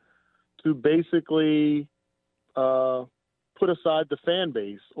team to basically put aside the fan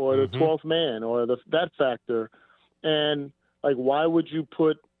base or the 12th man or that factor. And, why would you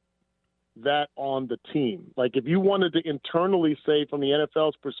put that on the team? If you wanted to internally say from the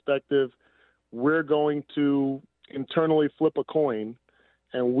NFL's perspective, we're going to internally flip a coin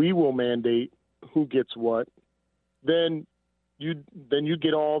and we will mandate who gets what, then you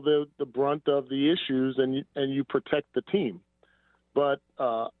get all the brunt of the issues and you protect the team. But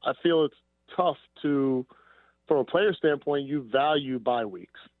I feel it's tough to, from a player standpoint, you value bye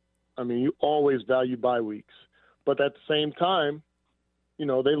weeks. I mean, you always value bye weeks. But at the same time,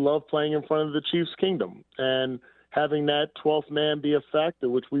 they love playing in front of the Chiefs' kingdom. And having that 12th man be a factor,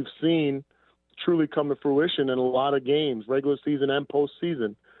 which we've seen truly come to fruition in a lot of games, regular season and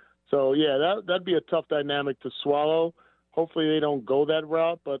postseason. So, yeah, that'd be a tough dynamic to swallow. Hopefully they don't go that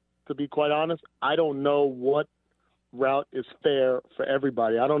route, but to be quite honest, I don't know what route is fair for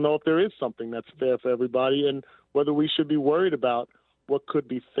everybody. I don't know if there is something that's fair for everybody and whether we should be worried about what could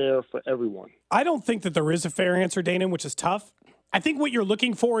be fair for everyone. I don't think that there is a fair answer, Danan, which is tough. I think what you're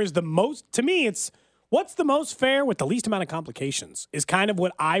looking for is to me, it's what's the most fair with the least amount of complications is kind of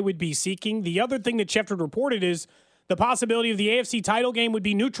what I would be seeking. The other thing that Schefter reported is the possibility of the AFC title game would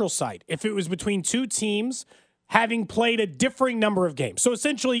be neutral site if it was between two teams having played a differing number of games. So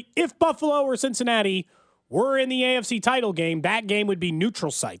essentially, if Buffalo or Cincinnati were in the AFC title game, that game would be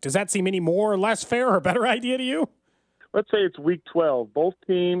neutral site. Does that seem any more or less fair or a better idea to you? Let's say it's week 12. Both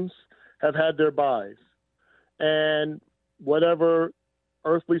teams have had their byes. And whatever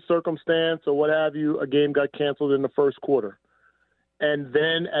earthly circumstance or what have you, a game got canceled in the first quarter. And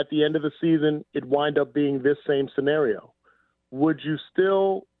then at the end of the season, it wind up being this same scenario. Would you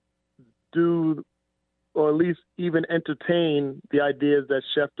still do, or at least even entertain the ideas that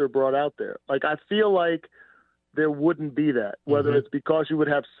Schefter brought out there? I feel like there wouldn't be that, whether it's because you would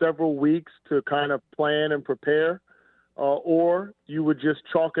have several weeks to kind of plan and prepare, or you would just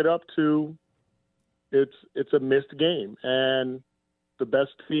chalk it up to it's a missed game. And the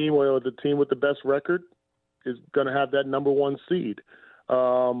best team or the team with the best record is going to have that number one seed.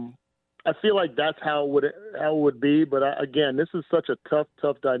 I feel like that's how it would be. But again, this is such a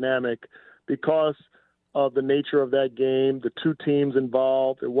tough dynamic because of the nature of that game, the two teams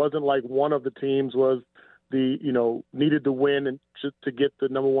involved. It wasn't like one of the teams was needed to win and just to get the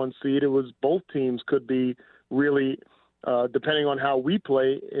number one seed. It was both teams could be really, depending on how we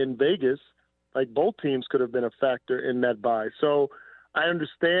play in Vegas, both teams could have been a factor in that bye. So I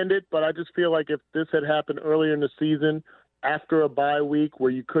understand it, but I just feel like if this had happened earlier in the season, after a bye week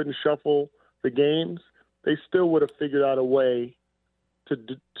where you couldn't shuffle the games, they still would have figured out a way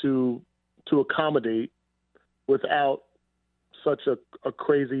to accommodate without such a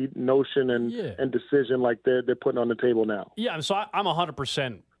crazy notion and decision like they're putting on the table now. Yeah, so I'm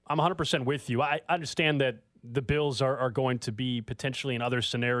 100%. I'm 100% with you. I understand that the Bills are going to be potentially in other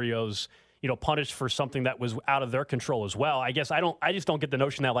scenarios, punished for something that was out of their control as well. I guess I just don't get the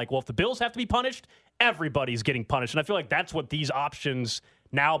notion that if the Bills have to be punished, everybody's getting punished. And I feel like that's what these options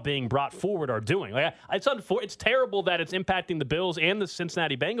now being brought forward are doing. It's terrible that it's impacting the Bills and the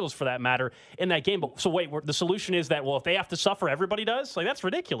Cincinnati Bengals for that matter in that game. But so wait, the solution is that, if they have to suffer, everybody does? That's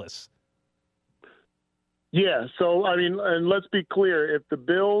ridiculous. Yeah, so, and let's be clear. If the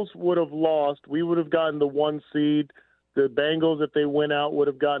Bills would have lost, we would have gotten the 1 seed. The Bengals, if they went out, would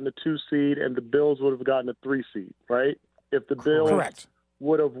have gotten the 2 seed, and the Bills would have gotten a 3 seed, right? If the Bills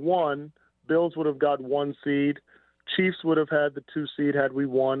would have won, Bills would have got 1 seed. Chiefs would have had the 2 seed had we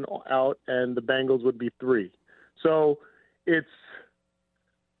won out, and the Bengals would be 3. So it's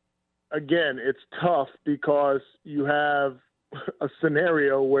tough because you have a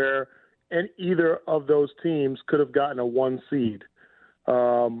scenario where either of those teams could have gotten a 1 seed,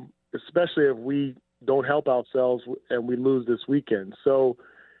 especially if we don't help ourselves and we lose this weekend. So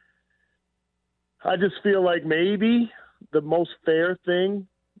I just feel like maybe the most fair thing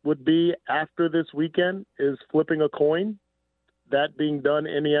would be after this weekend is flipping a coin, that being done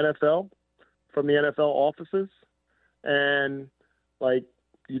in the NFL from the NFL offices. And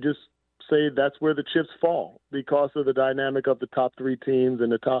you just say that's where the chips fall because of the dynamic of the top 3 teams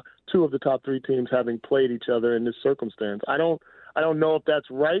and the top 2 of the top 3 teams having played each other in this circumstance. I don't know if that's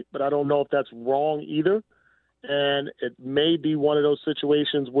right, but I don't know if that's wrong either. And it may be one of those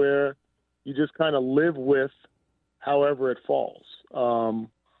situations where you just kind of live with however it falls.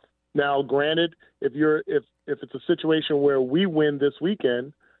 Now, granted, if it's a situation where we win this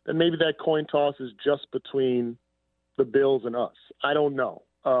weekend, then maybe that coin toss is just between the Bills and us. I don't know.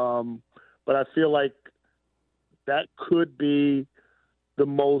 But I feel like that could be the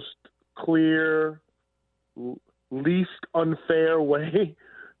most clear, least unfair way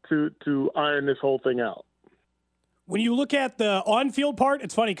to iron this whole thing out. When you look at the on-field part,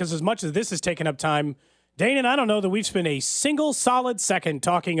 it's funny because as much as this has taken up time, Dane and I don't know that we've spent a single solid second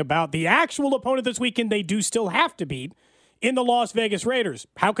talking about the actual opponent this weekend they do still have to beat in the Las Vegas Raiders.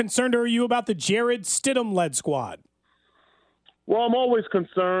 How concerned are you about the Jarrett Stidham-led squad? Well, I'm always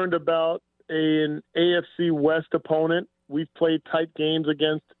concerned about an AFC West opponent. We've played tight games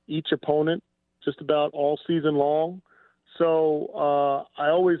against each opponent just about all season long. So I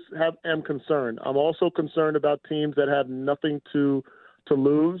always am concerned. I'm also concerned about teams that have nothing to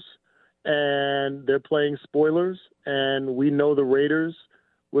lose, and they're playing spoilers. And we know the Raiders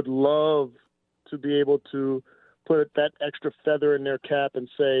would love to be able to put that extra feather in their cap and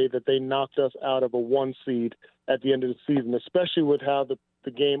say that they knocked us out of a 1 seed at the end of the season, especially with how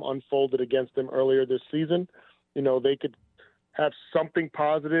the game unfolded against them earlier this season. They could have something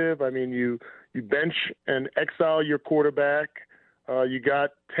positive. I mean, you bench and exile your quarterback. You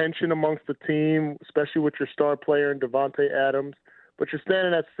got tension amongst the team, especially with your star player in Davante Adams, but you're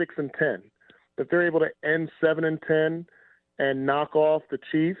standing at 6-10. If they're able to end 7-10 and knock off the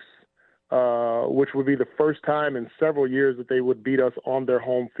Chiefs, which would be the first time in several years that they would beat us on their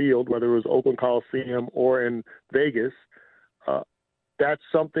home field, whether it was Oakland Coliseum or in Vegas, that's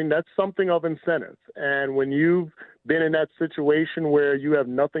something of incentive. And when you've been in that situation where you have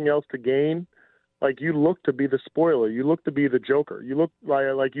nothing else to gain, you look to be the spoiler, you look to be the joker, you look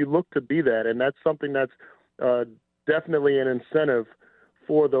like you look to be that, and that's something that's definitely an incentive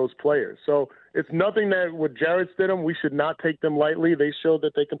for those players. So it's nothing that with Jarrett Stidham, we should not take them lightly. They showed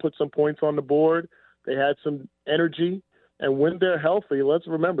that they can put some points on the board. They had some energy. And when they're healthy, let's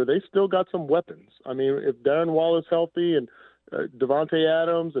remember, they still got some weapons. I mean, if Darren Waller's healthy and Davante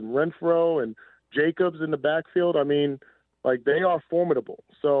Adams and Renfro and Jacobs in the backfield, they are formidable.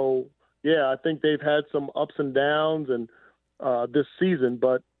 So, yeah, I think they've had some ups and downs and this season,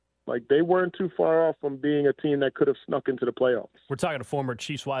 but they weren't too far off from being a team that could have snuck into the playoffs. We're talking to former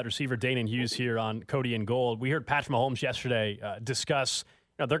Chiefs wide receiver Danon Hughes here on Cody and Gold. We heard Patrick Mahomes yesterday discuss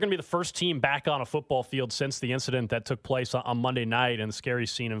they're going to be the first team back on a football field since the incident that took place on Monday night and the scary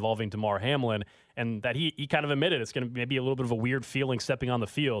scene involving Damar Hamlin, and that he kind of admitted it's going to maybe a little bit of a weird feeling stepping on the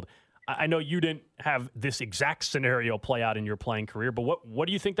field. I know you didn't have this exact scenario play out in your playing career, but what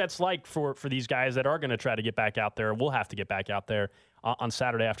do you think that's like for these guys that are going to try to get back out there, will have to get back out there on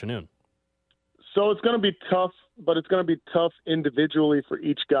Saturday afternoon? So it's going to be tough, but it's going to be tough individually for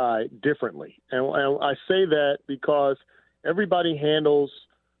each guy differently. And I say that because everybody handles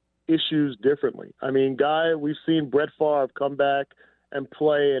issues differently. I mean, we've seen Brett Favre come back and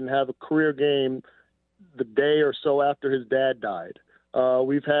play and have a career game the day or so after his dad died.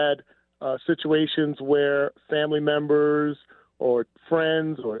 We've had situations where family members or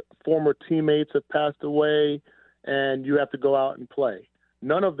friends or former teammates have passed away, and you have to go out and play.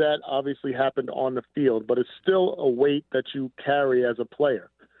 None of that obviously happened on the field, but it's still a weight that you carry as a player.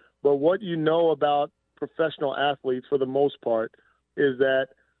 But what you know about professional athletes, for the most part, is that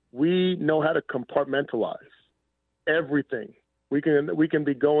we know how to compartmentalize everything. We can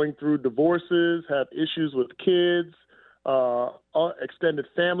be going through divorces, have issues with kids, extended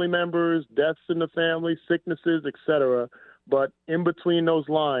family members, deaths in the family, sicknesses, etc. But in between those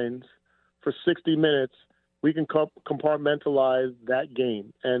lines, for 60 minutes, we can compartmentalize that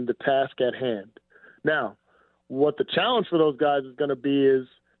game and the task at hand. Now, what the challenge for those guys is going to be is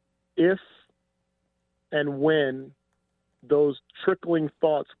if and when those trickling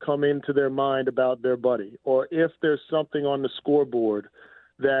thoughts come into their mind about their buddy, or if there's something on the scoreboard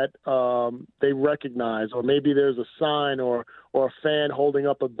that they recognize, or maybe there's a sign or a fan holding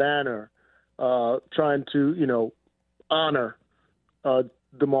up a banner trying to, honor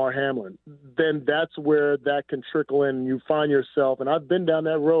Damar Hamlin, then that's where that can trickle in. You find yourself, and I've been down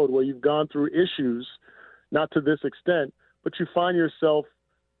that road where you've gone through issues, not to this extent, but you find yourself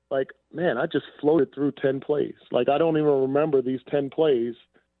like, man, I just floated through 10 plays. Like, I don't even remember these 10 plays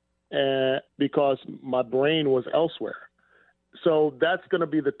because my brain was elsewhere. So that's going to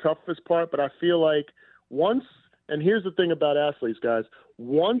be the toughest part. But I feel like once, and here's the thing about athletes, guys,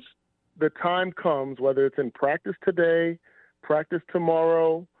 once the time comes, whether it's in practice today, practice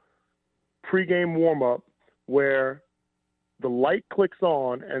tomorrow, pregame warm-up, where the light clicks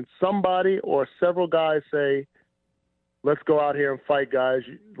on and somebody or several guys say, let's go out here and fight, guys.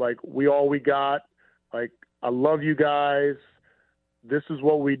 Like, we all we got. Like, I love you guys. This is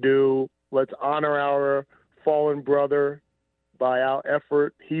what we do. Let's honor our fallen brother by our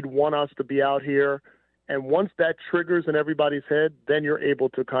effort. He'd want us to be out here. And once that triggers in everybody's head, then you're able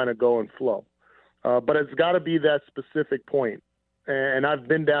to kind of go and flow. But it's got to be that specific point. And I've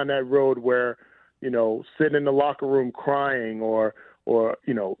been down that road where, sitting in the locker room crying or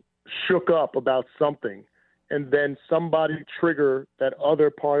shook up about something. And then somebody trigger that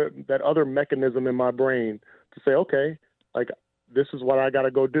other mechanism in my brain to say, okay, like, this is what I got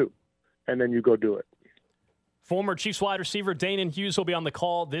to go do. And then you go do it. Former Chiefs wide receiver Danan Hughes will be on the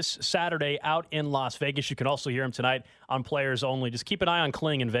call this Saturday out in Las Vegas. You can also hear him tonight on Players Only. Just keep an eye on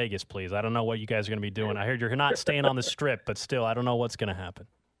Kling in Vegas, please. I don't know what you guys are going to be doing. I heard you're not staying on the Strip, but still, I don't know what's going to happen.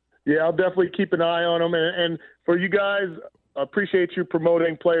 Yeah, I'll definitely keep an eye on him. And for you guys, I appreciate you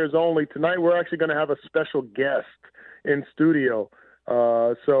promoting Players Only. Tonight we're actually going to have a special guest in studio.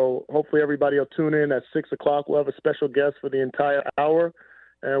 So hopefully everybody will tune in at 6 o'clock. We'll have a special guest for the entire hour,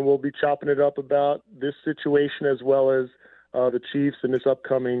 and we'll be chopping it up about this situation as well as the Chiefs in this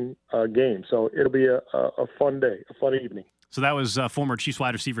upcoming game. So it'll be a fun day, a fun evening. So that was former Chiefs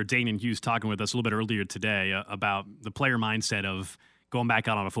wide receiver Danan Hughes talking with us a little bit earlier today about the player mindset of going back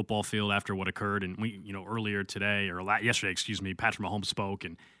out on a football field after what occurred. And we, earlier today or yesterday, Patrick Mahomes spoke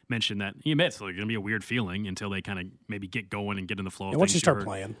and mentioned that he admits it's going to be a weird feeling until they kind of maybe get going and get in the flow of things. Once you start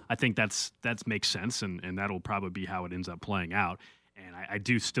playing, I think that makes sense, and that'll probably be how it ends up playing out. And I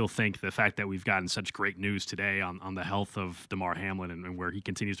do still think the fact that we've gotten such great news today on the health of Damar Hamlin and where he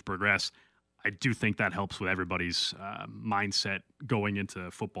continues to progress, I do think that helps with everybody's mindset going into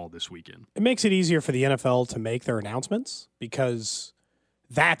football this weekend. It makes it easier for the NFL to make their announcements because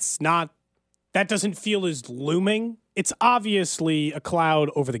that doesn't feel as looming. It's obviously a cloud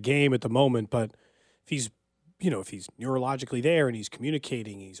over the game at the moment, but if he's neurologically there and he's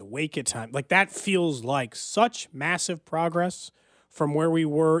communicating, he's awake at time, like that feels like such massive progress from where we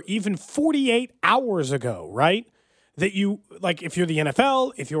were even 48 hours ago, right? That if you're the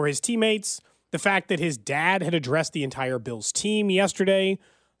NFL, if you're his teammates, the fact that his dad had addressed the entire Bills team yesterday,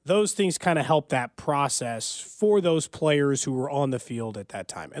 those things kind of help that process for those players who were on the field at that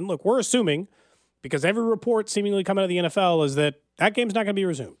time. And look, we're assuming, because every report seemingly coming out of the NFL is that game's not going to be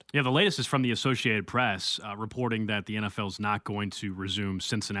resumed. Yeah, the latest is from the Associated Press reporting that the NFL is not going to resume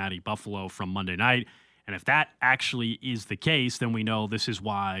Cincinnati-Buffalo from Monday night. And if that actually is the case, then we know this is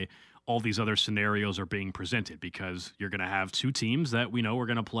why all these other scenarios are being presented, because you're going to have two teams that we know are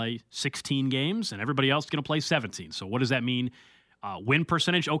going to play 16 games and everybody else is going to play 17. So what does that mean? Win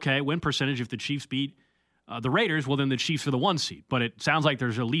percentage? Okay, win percentage. If the Chiefs beat the Raiders, well, then the Chiefs are the 1 seed. But it sounds like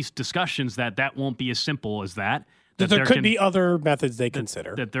there's at least discussions that won't be as simple as that. That there could be other methods they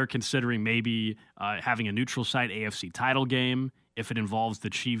consider. That they're considering maybe having a neutral site AFC title game if it involves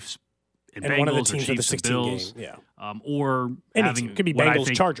the Chiefs and Bengals, one of the teams or of the Chiefs 16 and Bills. game. Yeah. Or any having team. It could be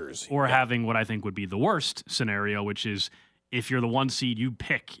Bengals, Chargers. Or having what I think would be the worst scenario, which is if you're the 1 seed, you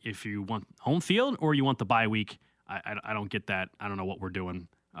pick if you want home field or you want the bye week. I don't get that. I don't know what we're doing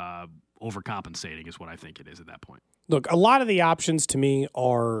overcompensating is what I think it is at that point. Look, a lot of the options to me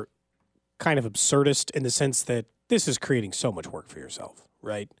are kind of absurdist in the sense that this is creating so much work for yourself,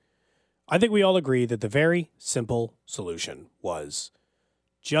 right? I think we all agree that the very simple solution was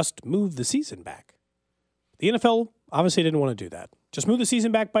just move the season back. The NFL obviously didn't want to do that. Just move the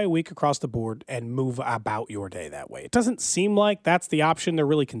season back by a week across the board and move about your day that way. It doesn't seem like that's the option they're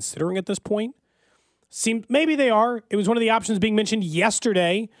really considering at this point. Maybe they are. It was one of the options being mentioned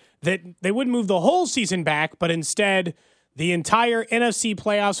yesterday that they wouldn't move the whole season back, but instead the entire NFC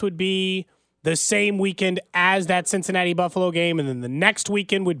playoffs would be the same weekend as that Cincinnati-Buffalo game, and then the next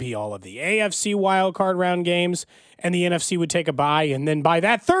weekend would be all of the AFC wildcard round games, and the NFC would take a bye, and then by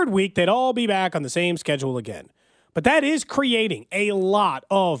that third week, they'd all be back on the same schedule again. But that is creating a lot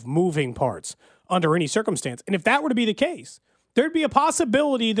of moving parts under any circumstance. And if that were to be the case, there'd be a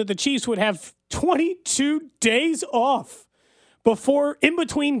possibility that the Chiefs would have 22 days off before in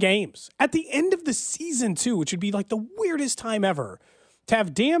between games at the end of the season too, which would be like the weirdest time ever to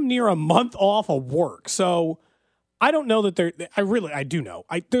have damn near a month off of work. So I don't know that I do know.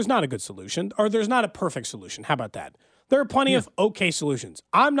 There's not a good solution, or there's not a perfect solution. How about that? There are plenty of okay solutions.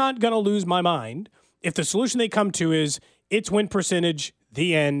 I'm not going to lose my mind if the solution they come to is it's win percentage,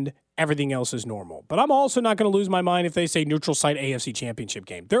 the end, everything else is normal. But I'm also not going to lose my mind if they say neutral site AFC championship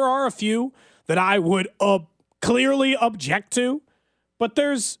game. There are a few that I would clearly object to, but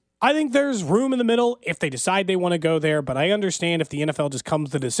I think there's room in the middle if they decide they want to go there. But I understand if the NFL just comes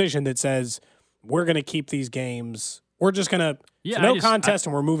to the decision that says we're going to keep these games, we're just going to contest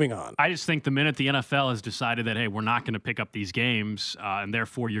and we're moving on. I just think the minute the NFL has decided that, hey, we're not going to pick up these games, and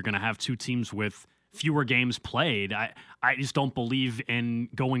therefore you're going to have two teams with fewer games played, I just don't believe in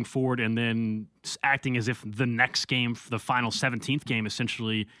going forward and then acting as if the next game, the final 17th game,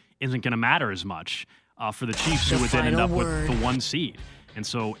 essentially isn't going to matter as much for the Chiefs, who would then end up with the 1 seed. And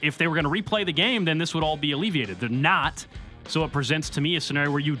so if they were going to replay the game, then this would all be alleviated. They're not. So it presents to me a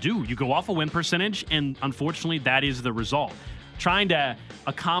scenario where you go off a win percentage, and unfortunately that is the result. Trying to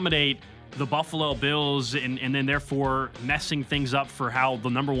accommodate the Buffalo Bills and then therefore messing things up for how the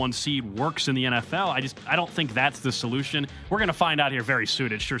number 1 seed works in the NFL, I don't think that's the solution. We're going to find out here very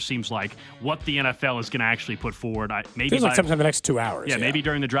soon. It sure seems like what the NFL is going to actually put forward. Feels like sometime in the next 2 hours. Yeah, maybe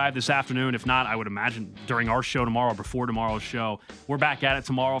during the drive this afternoon. If not, I would imagine during our show tomorrow, before tomorrow's show. We're back at it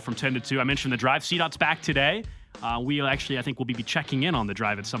tomorrow from 10 to 2. I mentioned the drive. CDOT's back today. We actually, I think we'll be checking in on the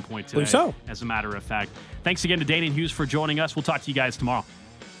drive at some point today. Believe so. As a matter of fact. Thanks again to Daniel Hughes for joining us. We'll talk to you guys tomorrow.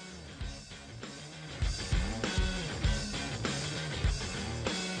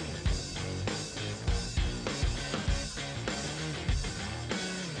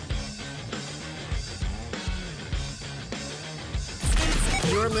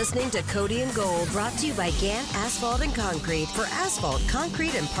 You're listening to Cody and Gold, brought to you by Gann Asphalt and Concrete. For asphalt,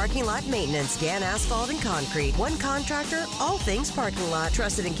 concrete, and parking lot maintenance, Gann Asphalt and Concrete. One contractor, all things parking lot.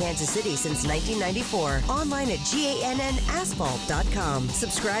 Trusted in Kansas City since 1994. Online at GANNasphalt.com.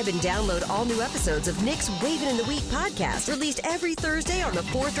 Subscribe and download all new episodes of Nick's Wavin' in the Week podcast, released every Thursday on the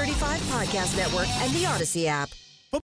 435 Podcast Network and the Odyssey app.